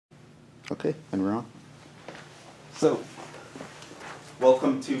Okay, and we're on. So,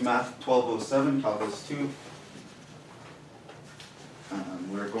 welcome to Math 1207, Calculus 2.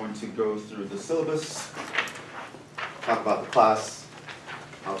 We're going to go through the syllabus, talk about the class,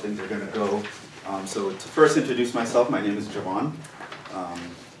 how things are going to go. So to first introduce myself, my name is Jhevon.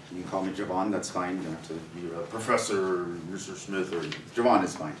 You can call me Jhevon, that's fine. You don't have to be a professor, Mr. Smith, or Jhevon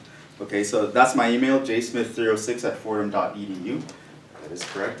is fine. Okay, so that's my email, jsmith306@fordham.edu. That is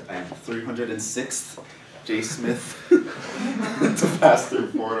correct. I am 306th jsmith to pass through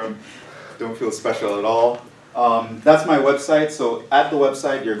Fordham. Don't feel special at all. That's my website, so at the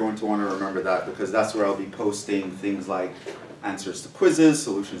website you're going to want to remember that because that's where I'll be posting things like answers to quizzes,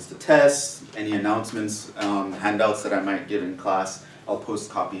 solutions to tests, any announcements, handouts that I might give in class. I'll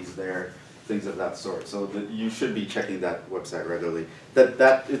post copies there, things of that sort. So you should be checking that website regularly.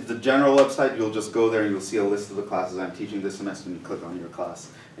 That is the general website. You'll just go there and you'll see a list of the classes I'm teaching this semester, and you click on your class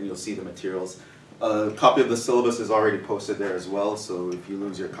and you'll see the materials. A copy of the syllabus is already posted there as well, so if you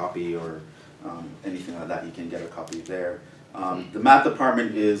lose your copy or anything like that, you can get a copy there. The math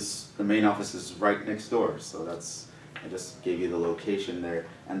department the main office is right next door, so I just gave you the location there,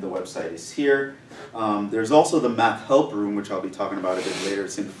 and the website is here. There's also the math help room, which I'll be talking about a bit later.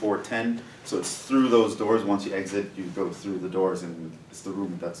 It's in 410, so it's through those doors. Once you exit, you go through the doors, and it's the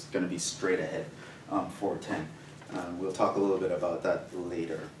room that's going to be straight ahead, 410. We'll talk a little bit about that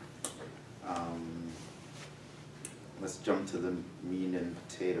later. Let's jump to the meat and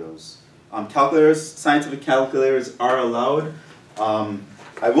potatoes. Calculators, scientific calculators are allowed.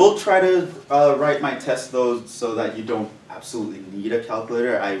 I will try to write my test though so that you don't absolutely need a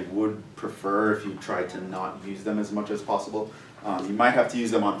calculator. I would prefer if you try to not use them as much as possible. You might have to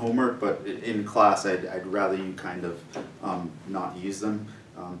use them on homework, but in class I'd rather you kind of not use them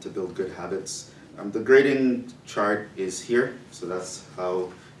to build good habits. The grading chart is here, so that's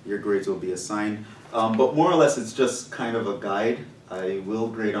how your grades will be assigned. But more or less it's just kind of a guide. I will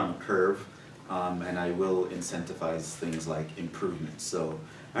grade on a curve. And I will incentivize things like improvement. So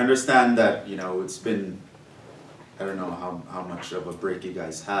I understand that, you know, it's been, I don't know how much of a break you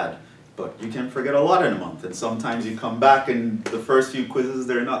guys had, but you can forget a lot in a month. And sometimes you come back and the first few quizzes,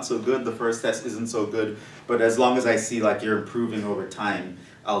 they're not so good. The first test isn't so good. But as long as I see like you're improving over time,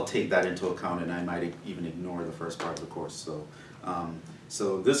 I'll take that into account, and I might even ignore the first part of the course. So,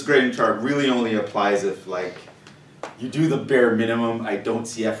 so this grading chart really only applies if like, you do the bare minimum. I don't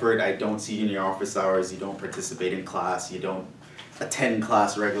see effort, I don't see you in your office hours, you don't participate in class, you don't attend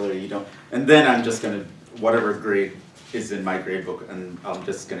class regularly, you don't, and then I'm just gonna, whatever grade is in my grade book, and I'm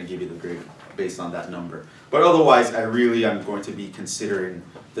just gonna give you the grade based on that number. But otherwise, I really am going to be considering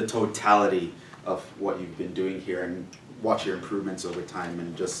the totality of what you've been doing here and watch your improvements over time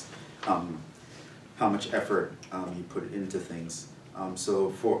and just how much effort you put into things.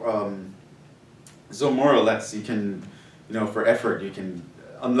 So more or less, you can, you know, for effort, you can,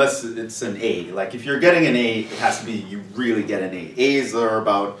 unless it's an A. Like if you're getting an A, it has to be, you really get an A. A's are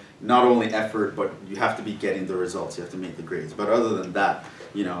about not only effort, but you have to be getting the results. You have to make the grades. But other than that,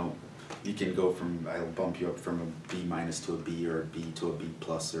 you know, you can go from, I'll bump you up from a B minus to a B, or a B to a B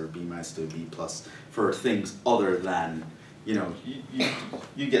plus, or a B minus to a B plus for things other than, you know,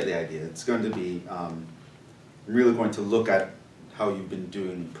 you get the idea. It's going to be, I'm really going to look at how you've been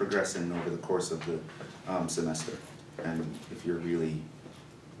doing, progressing over the course of the semester, and if you're really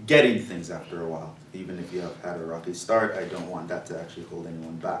getting things after a while. Even if you have had a rocky start, I don't want that to actually hold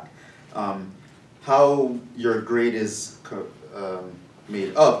anyone back. How your grade is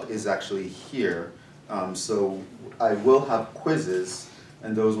made up is actually here. So I will have quizzes,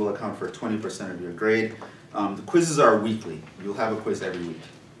 and those will account for 20% of your grade. The quizzes are weekly. You'll have a quiz every week.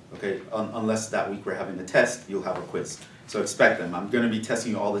 Okay, unless that week we're having a test, you'll have a quiz. So expect them. I'm going to be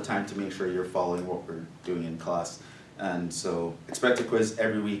testing you all the time to make sure you're following what we're doing in class. And so expect a quiz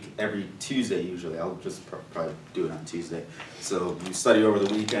every week, every Tuesday usually. I'll just probably do it on Tuesday. So you study over the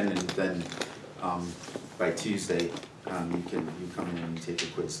weekend, and then by Tuesday you come in and you take a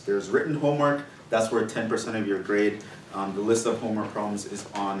quiz. There's written homework. That's where 10% of your grade. The list of homework problems is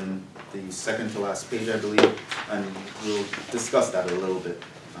on the second to last page, I believe, and we'll discuss that a little bit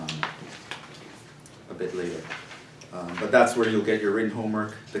a bit later. But that's where you'll get your written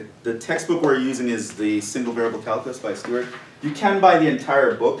homework. The textbook we're using is the Single Variable Calculus by Stewart. You can buy the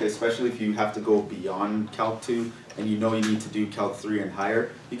entire book, especially if you have to go beyond Calc 2 and you know you need to do Calc 3 and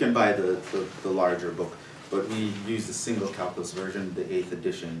higher. You can buy the larger book. But we use the Single Calculus version, the 8th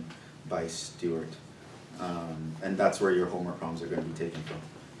edition by Stewart. And that's where your homework problems are going to be taken from.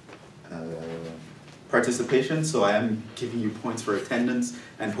 participation, so I am giving you points for attendance,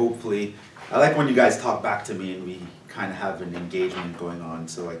 and hopefully, I like when you guys talk back to me and we kind of have an engagement going on,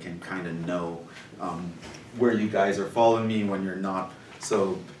 so I can kind of know where you guys are following me when you're not.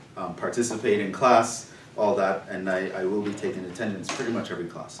 So participate in class, all that, and I will be taking attendance pretty much every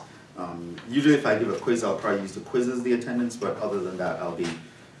class. Usually if I give a quiz, I'll probably use the quiz as the attendance, but other than that, I'll be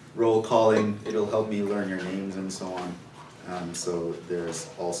roll calling. It'll help me learn your names and so on. So there's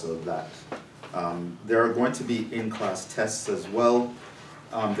also that. There are going to be in-class tests as well.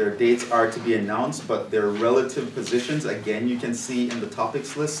 Their dates are to be announced, but their relative positions, again, you can see in the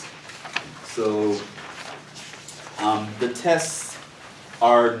topics list. So the tests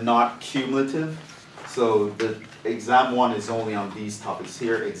are not cumulative. So the exam 1 is only on these topics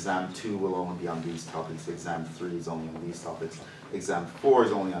here. Exam 2 will only be on these topics. Exam 3 is only on these topics. Exam 4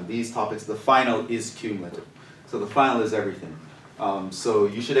 is only on these topics. The final is cumulative. So the final is everything. So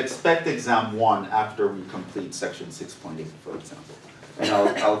you should expect exam 1 after we complete section 6.8, for example. And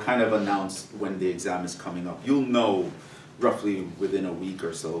I'll kind of announce when the exam is coming up. You'll know roughly within a week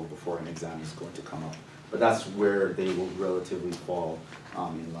or so before an exam is going to come up. But that's where they will relatively fall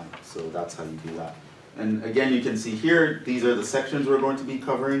in line. So that's how you do that. And again, you can see here, these are the sections we're going to be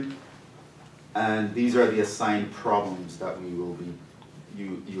covering. And these are the assigned problems that we will be,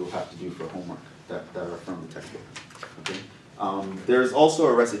 you'll have to do for homework that are from the textbook. Okay? There's also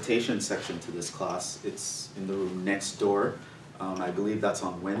a recitation section to this class. It's in the room next door. I believe that's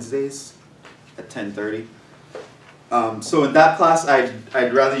on Wednesdays at 10:30. So in that class,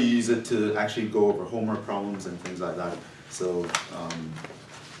 I'd rather use it to actually go over homework problems and things like that. So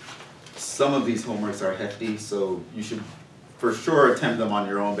some of these homeworks are hefty, so you should for sure attempt them on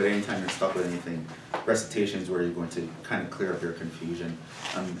your own, but anytime you're stuck with anything, recitation is where you're going to kind of clear up your confusion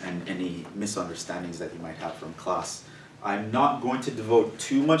and any misunderstandings that you might have from class. I'm not going to devote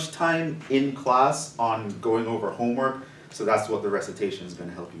too much time in class on going over homework, so that's what the recitation is going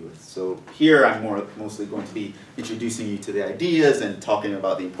to help you with. So here I'm mostly going to be introducing you to the ideas and talking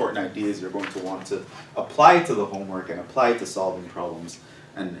about the important ideas you're going to want to apply to the homework and apply to solving problems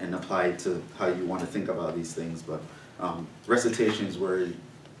and apply to how you want to think about these things. But recitation is where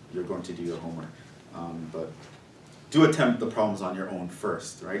you're going to do your homework. But do attempt the problems on your own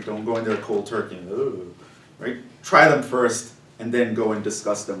first, right? Don't go in there cold turkey, right? Try them first and then go and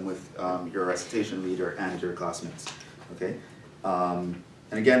discuss them with your recitation leader and your classmates. Okay, and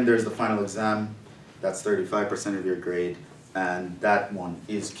again, there's the final exam. That's 35% of your grade, and that one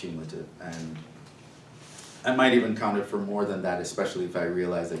is cumulative. And I might even count it for more than that, especially if I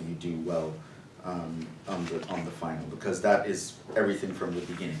realize that you do well on the final, because that is everything from the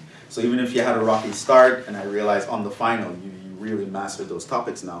beginning. So even if you had a rocky start, and I realize on the final you really mastered those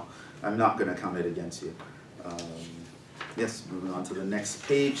topics now, I'm not going to count it against you. Yes, moving on to the next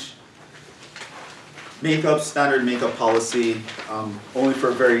page. Makeup, standard makeup policy, only for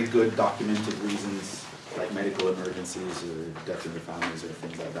very good documented reasons, like medical emergencies or death in your families or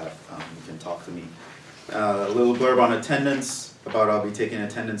things like that. You can talk to me. A little blurb on attendance, about I'll be taking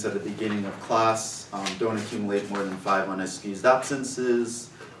attendance at the beginning of class. Don't accumulate more than 5 unexcused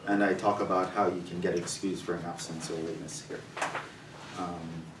absences. And I talk about how you can get excused for an absence or lateness here.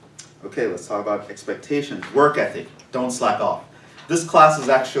 Okay, let's talk about expectations. Work ethic, don't slack off. This class is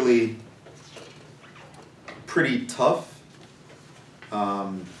actually pretty tough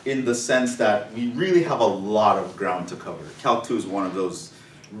in the sense that we really have a lot of ground to cover. Calc 2 is one of those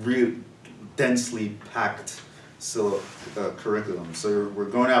real densely packed curriculums. So we're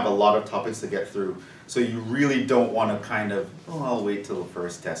going to have a lot of topics to get through. So you really don't want to kind of, oh, I'll wait till the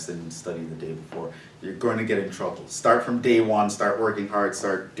first test and study the day before. You're going to get in trouble. Start from day 1, start working hard,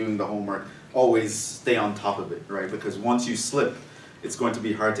 start doing the homework. Always stay on top of it, right? Because once you slip, it's going to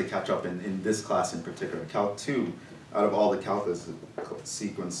be hard to catch up in this class in particular. Calc 2, out of all the calculus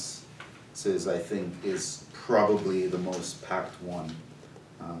sequences, I think, is probably the most packed one.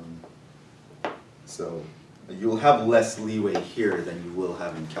 So you'll have less leeway here than you will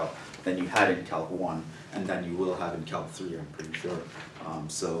have in than you had in Calc 1, and than you will have in Calc 3, I'm pretty sure.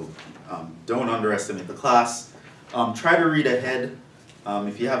 Don't underestimate the class. Try to read ahead.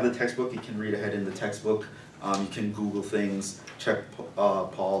 If you have the textbook, you can read ahead in the textbook. You can Google things, check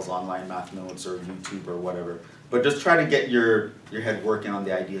Paul's online math notes or YouTube or whatever. But just try to get your head working on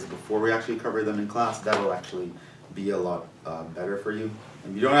the ideas before we actually cover them in class. That will actually be a lot better for you.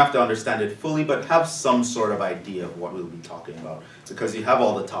 And you don't have to understand it fully, but have some sort of idea of what we'll be talking about. Because you have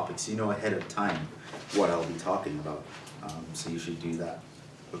all the topics, you know ahead of time what I'll be talking about. So you should do that.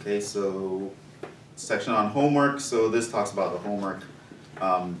 Okay, so section on homework. So this talks about the homework.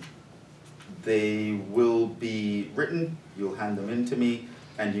 They will be written, you'll hand them in to me,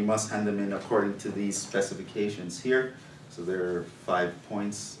 and you must hand them in according to these specifications here. So there are 5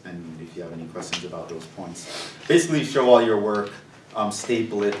 points, and if you have any questions about those points, basically show all your work,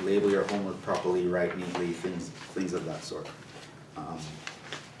 staple it, label your homework properly, write neatly, things of that sort.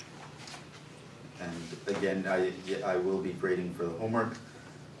 And again, I will be grading for the homework.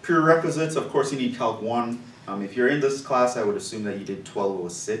 Prerequisites, of course you need Calc 1. If you're in this class, I would assume that you did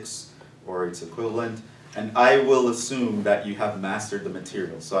 1206 or its equivalent. And I will assume that you have mastered the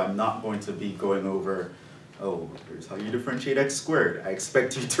material. So I'm not going to be going over, oh, here's how you differentiate x squared. I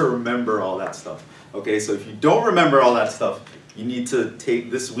expect you to remember all that stuff. Okay, so if you don't remember all that stuff, you need to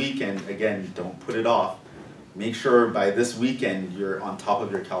take this weekend, again, don't put it off. Make sure by this weekend you're on top of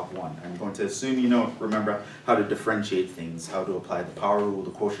your Calc 1. I'm going to assume you remember how to differentiate things, how to apply the power rule,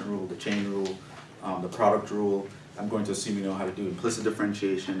 the quotient rule, the chain rule, the product rule. I'm going to assume you know how to do implicit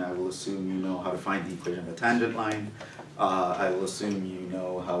differentiation. I will assume you know how to find the equation of a tangent line. I will assume you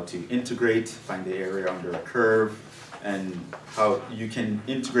know how to integrate, find the area under a curve, and how you can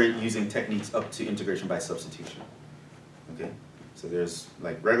integrate using techniques up to integration by substitution. Okay? So there's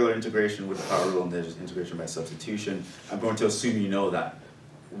like regular integration with the power rule, and there's integration by substitution. I'm going to assume you know that.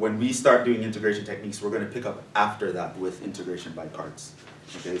 When we start doing integration techniques, we're going to pick up after that with integration by parts.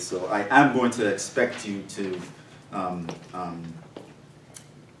 Okay, so I am going to expect you to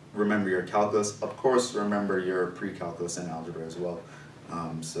remember your calculus. Of course, remember your pre-calculus and algebra as well.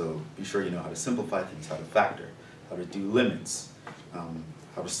 So be sure you know how to simplify things, how to factor, how to do limits,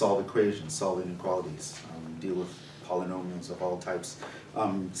 how to solve equations, solve inequalities, deal with polynomials of all types.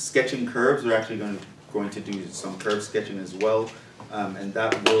 Sketching curves, we're actually going to do some curve sketching as well, and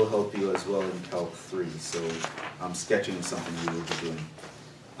that will help you as well in Calc 3. So sketching is something we will be doing.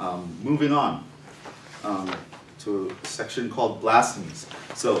 Moving on to a section called blasphemies.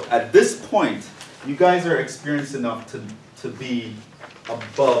 So at this point, you guys are experienced enough to be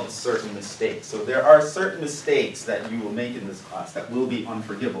above certain mistakes. So there are certain mistakes that you will make in this class that will be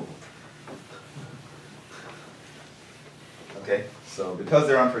unforgivable. Okay, so because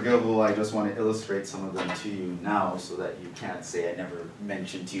they're unforgivable, I just want to illustrate some of them to you now so that you can't say I never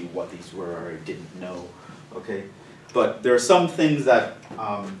mentioned to you what these were or I didn't know. Okay, but there are some things that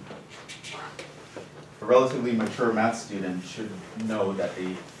a relatively mature math student should know that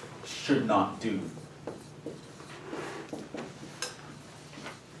they should not do.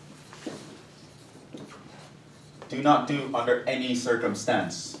 Do not do under any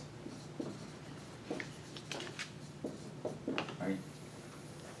circumstance. Right?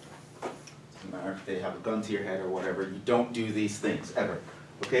 No matter if they have a gun to your head or whatever, you don't do these things ever.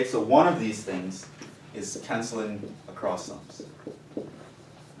 Okay, so one of these things is canceling across sums.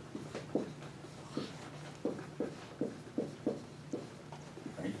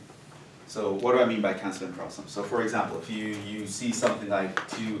 Right? So what do I mean by canceling across sums? So for example, if you see something like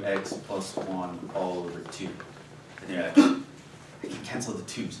 2x plus 1 all over 2, and you're like, I can cancel the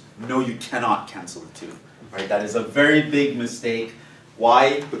 2's. No, you cannot cancel the 2. Right? That is a very big mistake.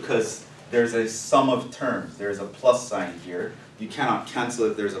 Why? Because there's a sum of terms. There's a plus sign here. You cannot cancel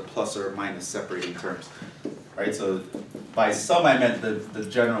if there's a plus or a minus separating terms. Right? So by sum I meant the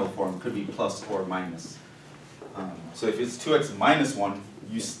general form could be plus or minus. So if it's 2x minus 1,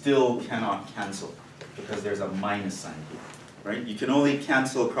 you still cannot cancel because there's a minus sign here. Right? You can only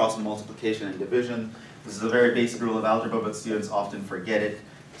cancel across multiplication and division. This is a very basic rule of algebra, but students often forget it.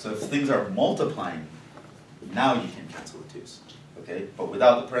 So if things are multiplying, now you can cancel the 2's. Okay? But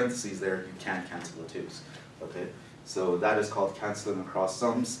without the parentheses there, you can't cancel the 2's. Okay? So that is called canceling across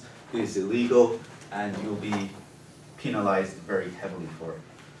sums. It is illegal, and you'll be penalized very heavily for it.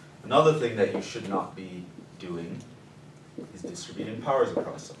 Another thing that you should not be doing is distributing powers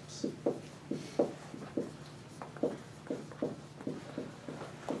across sums.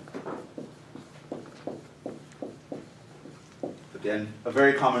 Again, a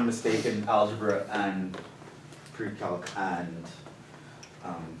very common mistake in algebra and pre-calc and,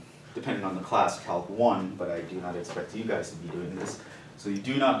 depending on the class, Calc 1, but I do not expect you guys to be doing this. So you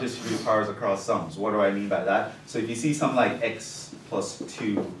do not distribute powers across sums. What do I mean by that? So if you see something like x plus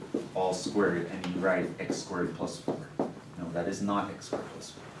 2 all squared and you write x squared plus 4, no, that is not x squared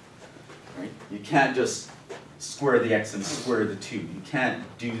plus 4. Right? You can't just square the x and square the 2. You can't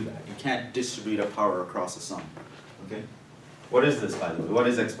do that. You can't distribute a power across a sum. Okay? What is this, by the way? What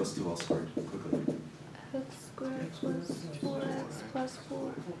is x plus 2 all squared? Quickly. X squared plus 4x plus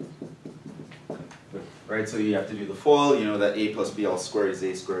 4. Right, so you have to do the FOIL. You know that a plus b all squared is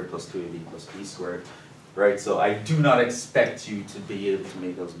a squared plus 2ab plus b squared. Right, so I do not expect you to be able to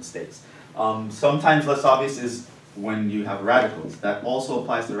make those mistakes. Sometimes less obvious is when you have radicals. That also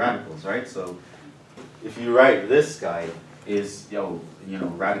applies to radicals, right? So if you write this guy, is,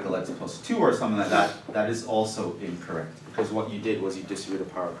 radical x plus 2 or something like that, that is also incorrect. Because what you did was you distributed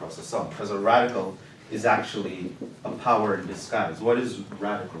the power across the sum. Because a radical is actually a power in disguise. What is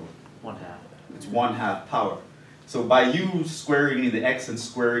radical? 1/2. It's 1/2 power. So by you square rooting the x and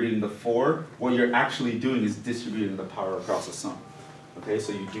square rooting the 4, what you're actually doing is distributing the power across the sum. Okay,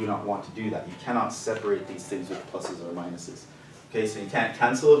 so you do not want to do that. You cannot separate these things with pluses or minuses. Okay, so you can't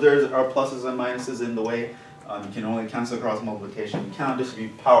cancel if there are pluses and minuses in the way. You can only cancel across multiplication. You cannot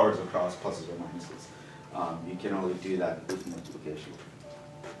distribute powers across pluses or minuses. You can only do that with multiplication.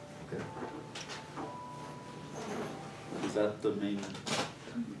 Okay. Is that the main?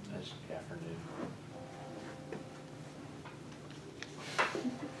 That's afternoon.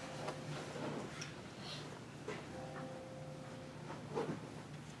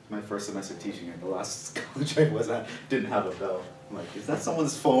 My first semester teaching at the last college I was at didn't have a bell. I'm like, is that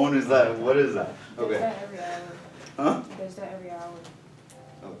someone's phone? Is that, what is that? Okay. Does that every hour. Huh? Does that every hour.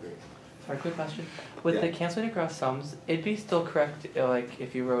 Oh, great. Sorry, quick question. With Yeah. the canceling across sums, it'd be still correct, like,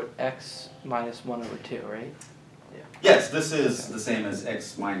 if you wrote x minus 1 over 2, right? Yes, this is the same as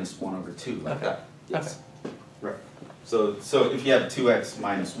x minus 1 over 2, like Okay. that. Yes. Right. So if you have 2x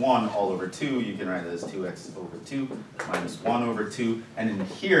minus 1 all over 2, you can write it as 2x over 2 minus 1 over 2. And in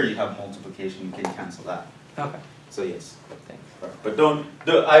here you have multiplication, you can cancel that. Okay, So yes. thanks. Right.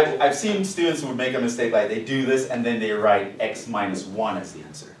 But I've seen students who would make a mistake, like they do this and then they write x minus 1 as the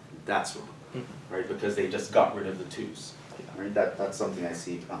answer. That's wrong, right? Because they just got rid of the 2's. Right? That's something I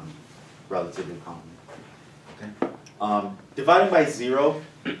see relatively common. Okay. Dividing by 0,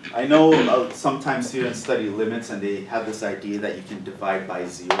 I know sometimes students study limits and they have this idea that you can divide by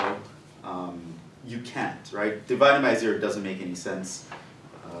 0. You can't, right? Dividing by 0 doesn't make any sense.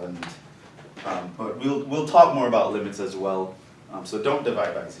 But we'll talk more about limits as well. So don't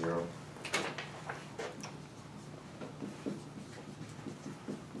divide by 0.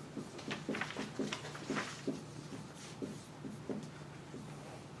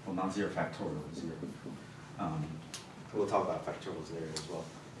 Well, not 0 factorial, 0. We'll talk about factorials later as well.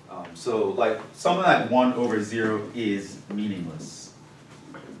 So like something like 1 over 0 is meaningless.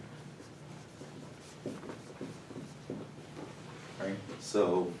 Right?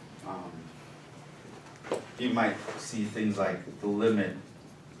 So you might see things like the limit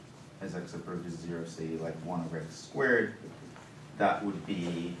as x approaches 0, say like 1 over x squared. That would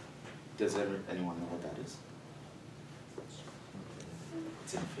be, does anyone know what that is?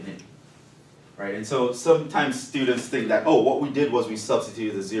 It's infinity. Right? And so sometimes students think that, oh, what we did was we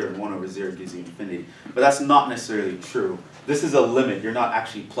substituted the 0 and 1 over 0 gives you infinity. But that's not necessarily true. This is a limit. You're not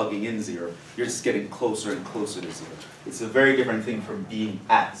actually plugging in 0. You're just getting closer and closer to 0. It's a very different thing from being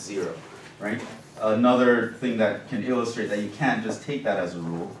at 0. Right? Another thing that can illustrate that you can't just take that as a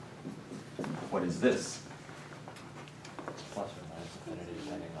rule. What is this? It's plus or minus infinity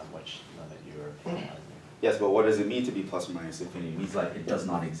depending on which limit you're analyzing. Yes, but what does it mean to be plus or minus infinity? It means like it does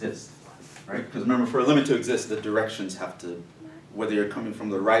not exist. Right? Because remember, for a limit to exist, the directions have to, whether you're coming from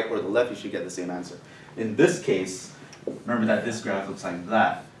the right or the left, you should get the same answer. In this case, remember that this graph looks like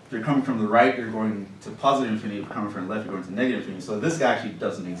that. If you're coming from the right, you're going to positive infinity. If you're coming from the left, you're going to negative infinity. So this guy actually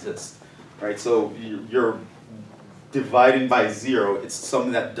doesn't exist. Right? So you're dividing by 0. It's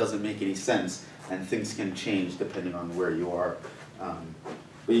something that doesn't make any sense, and things can change depending on where you are.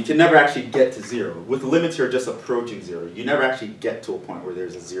 But you can never actually get to 0. With limits, you're just approaching 0. You never actually get to a point where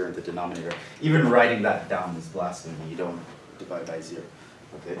there's a 0 in the denominator. Even writing that down is blasphemy. You don't divide by 0.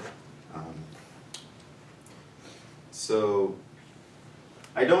 Okay. So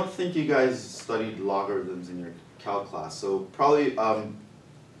I don't think you guys studied logarithms in your calc class. So probably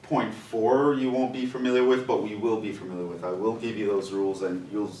point 4 you won't be familiar with, but we will be familiar with. I will give you those rules, and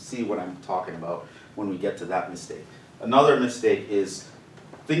you'll see what I'm talking about when we get to that mistake. Another mistake is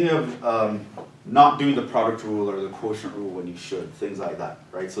thinking of not doing the product rule or the quotient rule when you should, things like that,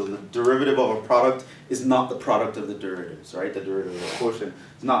 right? So the derivative of a product is not the product of the derivatives, right? The derivative of a quotient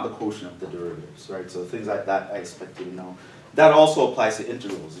is not the quotient of the derivatives, right? So things like that I expect you to know. That also applies to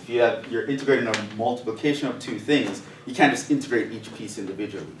integrals. If you're integrating a multiplication of two things, you can't just integrate each piece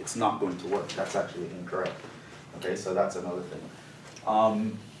individually. It's not going to work. That's actually incorrect. Okay, so that's another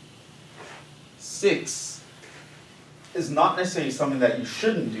thing. 6 is not necessarily something that you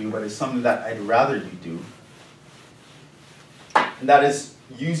shouldn't do, but it's something that I'd rather you do. And that is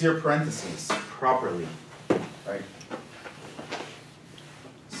use your parentheses properly, right?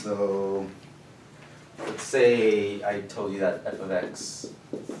 So let's say I told you that f of x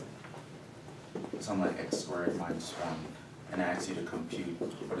is something like x squared minus 1, and I asked you to compute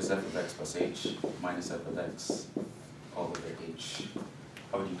what is f of x plus h minus f of x all over h.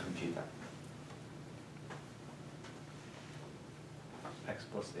 How would you compute that? x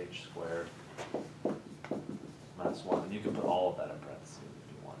plus h squared minus 1. And you could put all of that in parentheses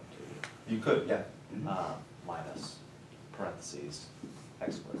if you wanted to. You could, yeah. Minus parentheses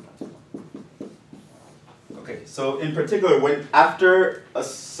x squared minus 1. Okay, so in particular, when after a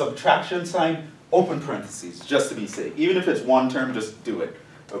subtraction sign, open parentheses, just to be safe. Even if it's one term, just do it,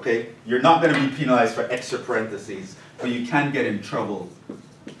 okay? You're not going to be penalized for extra parentheses, but you can get in trouble.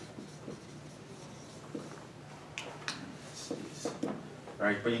 All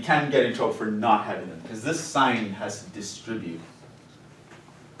right, but you can get in trouble for not having them, because this sign has to distribute.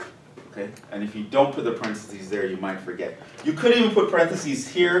 Okay, and if you don't put the parentheses there, you might forget. You could even put parentheses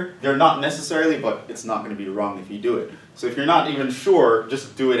here. They're not necessarily, but it's not going to be wrong if you do it. So if you're not even sure,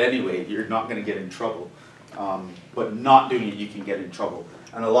 just do it anyway. You're not going to get in trouble. But not doing it, you can get in trouble.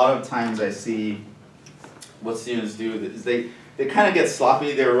 And a lot of times I see what students do is they kind of get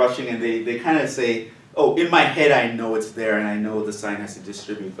sloppy, they're rushing, and they kind of say, oh, in my head I know it's there and I know the sign has to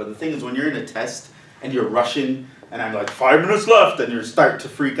distribute. But the thing is, when you're in a test and you're rushing, and I'm like, 5 minutes left, and you start to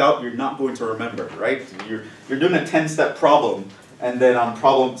freak out, you're not going to remember, right? You're doing a 10-step problem, and then on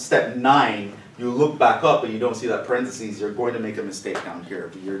problem step 9, you look back up and you don't see that parentheses, you're going to make a mistake down here,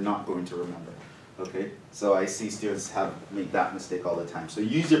 but you're not going to remember, okay? So I see students make that mistake all the time. So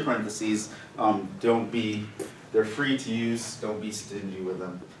use your parentheses, they're free to use, don't be stingy with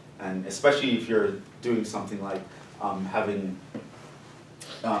them. And especially if you're doing something like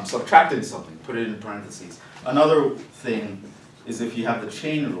subtracting something, put it in parentheses. Another thing is if you have the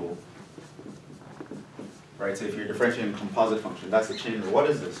chain rule, right? So if you're differentiating a composite function, that's the chain rule. What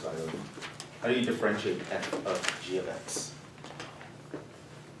is this, by the way? How do you differentiate f of g of x?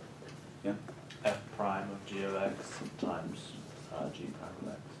 Yeah? F prime of g of x times g prime of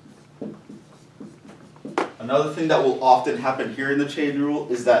x. Another thing that will often happen here in the chain rule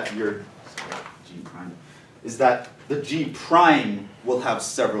is that the g prime will have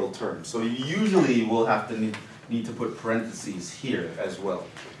several terms. So you usually will have to need to put parentheses here as well,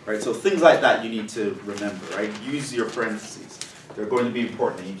 right? So things like that you need to remember, right? Use your parentheses. They're going to be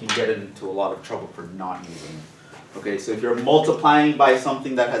important, and you can get into a lot of trouble for not using them. Okay, so if you're multiplying by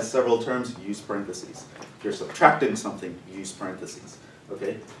something that has several terms, use parentheses. If you're subtracting something, use parentheses,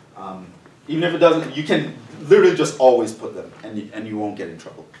 okay? Even if it doesn't, you can literally just always put them, and you won't get in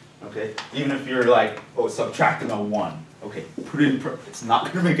trouble. Okay, even if you're like, oh, subtracting a 1, okay, put it in. It's not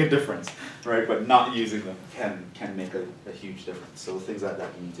going to make a difference, right? But not using them can make a huge difference. So things like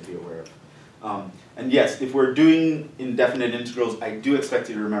that you need to be aware of. And yes, if we're doing indefinite integrals, I do expect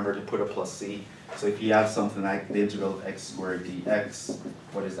you to remember to put a plus c. So if you have something like the integral of x squared dx,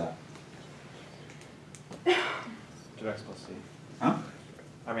 what is that? 2x plus c. Huh?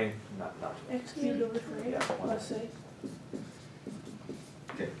 I mean, not X cubed over 3 Yeah, plus c.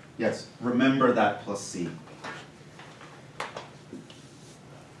 Okay. Yes. Remember that plus c.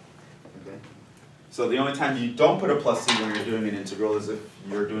 Okay. So the only time you don't put a plus c when you're doing an integral is if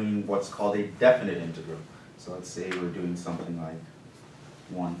you're doing what's called a definite integral. So let's say we're doing something like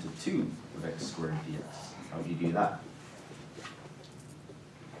 1 to 2 of x squared dx. How do you do that?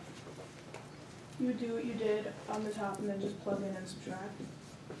 You would do what you did on the top and then just plug in and subtract.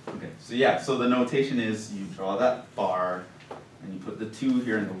 Okay, so yeah, so the notation is you draw that bar, and you put the 2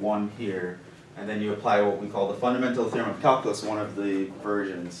 here and the 1 here, and then you apply what we call the fundamental theorem of calculus, one of the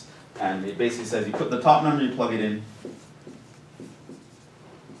versions. And it basically says you put the top number, you plug it in,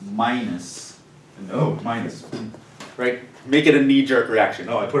 minus, right? Make it a knee-jerk reaction.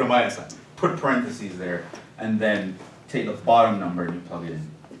 Oh, I put a minus sign. Put parentheses there, and then take the bottom number and you plug it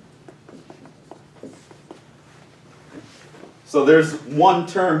in. So there's one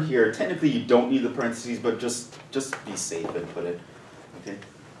term here. Technically, you don't need the parentheses, but just be safe and put it. Okay.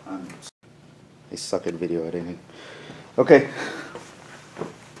 I suck at video editing. Okay.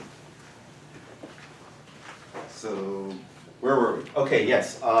 So where were we? Okay.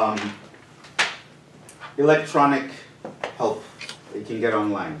 Yes. Electronic help that you can get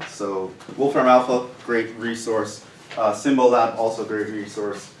online. So Wolfram Alpha, great resource. Symbol Lab, also great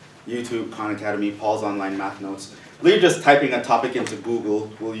resource. YouTube, Khan Academy, Paul's online math notes. Literally just typing a topic into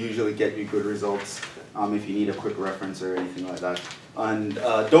Google will usually get you good results if you need a quick reference or anything like that. And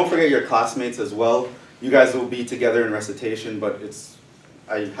don't forget your classmates as well. You guys will be together in recitation, but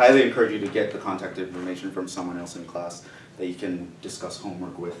I highly encourage you to get the contact information from someone else in class that you can discuss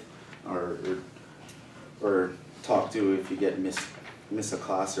homework with or talk to if you get miss a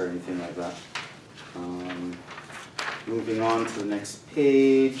class or anything like that. Moving on to the next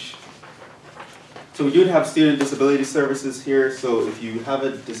page. So we do have student disability services here, so if you have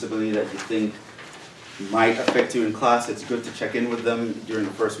a disability that you think might affect you in class, it's good to check in with them during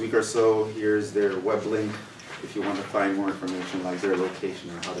the first week or so. Here's their web link. if you want to find more information like their location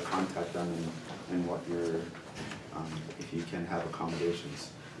or how to contact them and what your, if you can have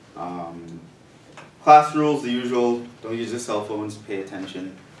accommodations. Class rules, the usual, don't use your cell phones, pay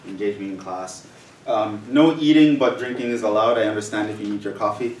attention, engage me in class. No eating but drinking is allowed. I understand if you need your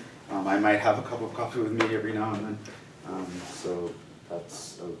coffee. I might have a cup of coffee with me every now and then, so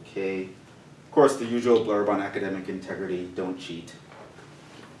that's okay. Of course, the usual blurb on academic integrity, don't cheat.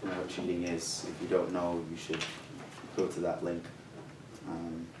 You know what cheating is. If you don't know, you should go to that link.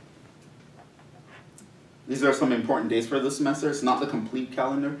 These are some important days for the semester. It's not the complete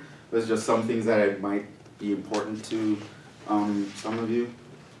calendar. There's just some things that might be important to some of you.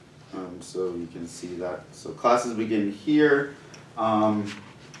 So you can see that. So classes begin here.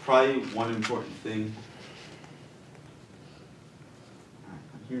 Probably one important thing. I'm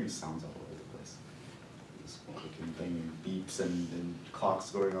hearing sounds all over the place. This clicking thing, beeps and clocks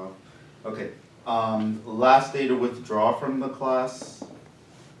going off. Okay. Last day to withdraw from the class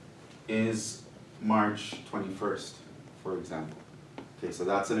is March 21st, for example. Okay, so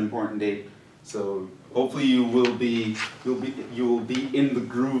that's an important date. So hopefully you will be in the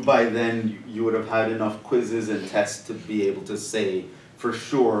groove by then. You would have had enough quizzes and tests to be able to say for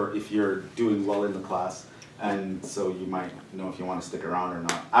sure if you're doing well in the class, and so you might know if you want to stick around or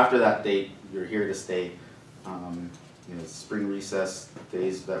not. After that date, you're here to stay. You know, spring recess,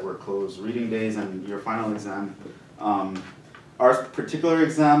 days that were closed, reading days, and your final exam. Our particular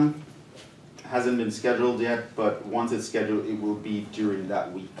exam hasn't been scheduled yet, but once it's scheduled, it will be during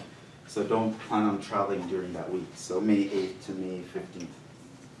that week. So don't plan on traveling during that week. So May 8th to May 15th.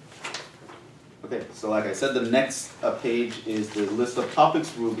 Okay, so like I said, the next page is the list of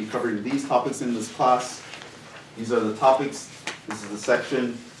topics. We'll be covering these topics in this class. These are the topics, this is the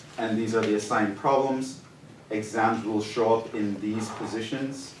section, and these are the assigned problems. Exams will show up in these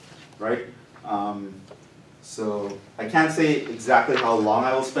positions, right? So I can't say exactly how long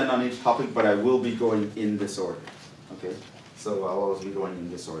I will spend on each topic, but I will be going in this order, okay? So I'll always be going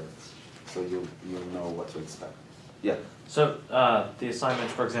in this order, so you'll know what to expect. Yeah? So the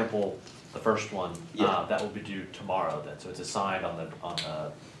assignments, for example, the first one, Yeah. that will be due tomorrow then, so it's assigned on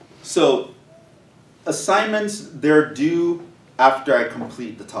the. So assignments, they're due after I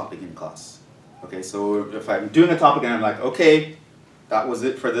complete the topic in class. Okay, so if I'm doing a topic and I'm like, okay, that was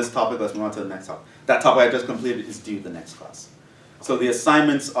it for this topic, let's move on to the next topic. That topic I just completed is due the next class. So the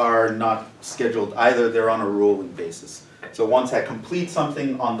assignments are not scheduled either, they're on a rolling basis. So once I complete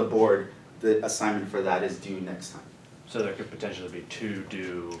something on the board, the assignment for that is due next time. So there could potentially be two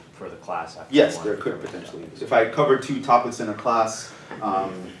due for the class after Yes, one there could covered potentially. topics. If I cover 2 topics in a class,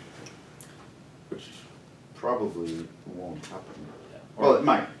 which probably won't happen. Yeah. Well, it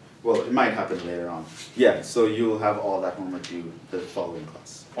might. Well, it might happen later on. Yeah, so you'll have all that homework due the following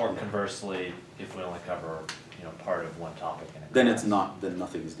class. Or conversely, if we only cover, part of one topic in a Then class. it's not, then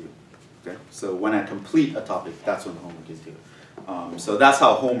nothing is due. Okay? So when I complete a topic, that's when the homework is due. So that's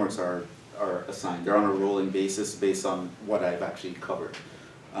how homeworks are assigned. They're on a rolling basis based on what I've actually covered.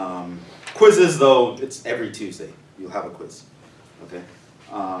 Quizzes though, it's every Tuesday. You'll have a quiz. Okay?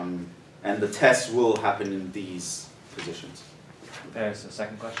 And the tests will happen in these positions. There's a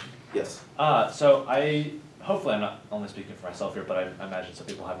second question. Yes. So hopefully I'm not only speaking for myself here, but I imagine some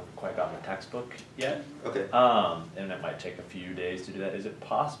people haven't quite gotten a textbook yet. Okay. And it might take a few days to do that. Is it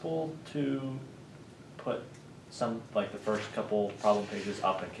possible to put some, like the first couple problem pages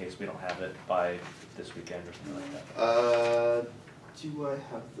up in case we don't have it by this weekend or something like that? Do I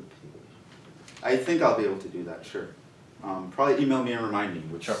have the page? I think I'll be able to do that, sure. Probably email me and remind me,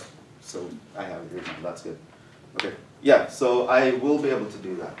 which, Sure. so I have it written, that's good. Okay, yeah, so I will be able to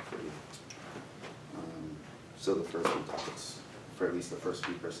do that for you. So the first few topics, for at least the first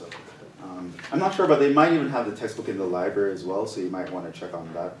week or so. I'm not sure, but they might even have the textbook in the library as well, so you might want to check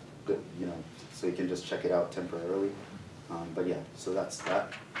on that, so you can just check it out temporarily. But yeah, so that's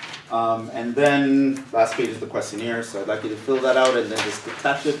that. And then last page is the questionnaire, so I'd like you to fill that out and then just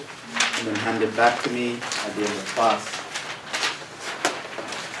attach it and then hand it back to me at the end of class.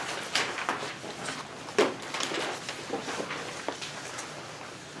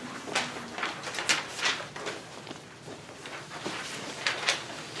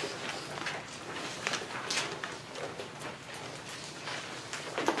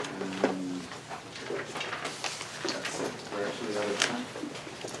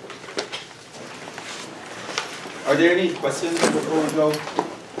 Are there any questions before we go?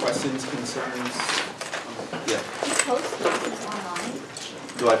 Questions, concerns? Yeah. You post this online?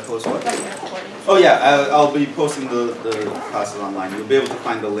 Do I post what? Like your recording? Oh yeah, I'll be posting the classes online. You'll be able to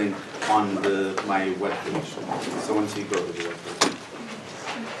find the link on my webpage. So once you go to the webpage.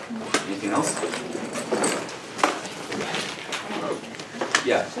 Anything else?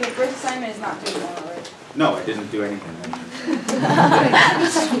 Yeah. So your first assignment is not due tomorrow, right? No, I didn't do anything.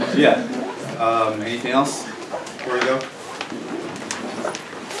 Yeah. Anything else before we go?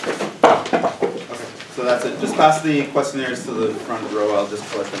 Okay, so that's it. Just pass the questionnaires to the front row. I'll just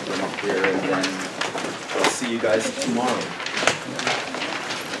collect them from up here, and then I'll see you guys tomorrow.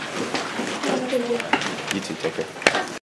 You too. Take care.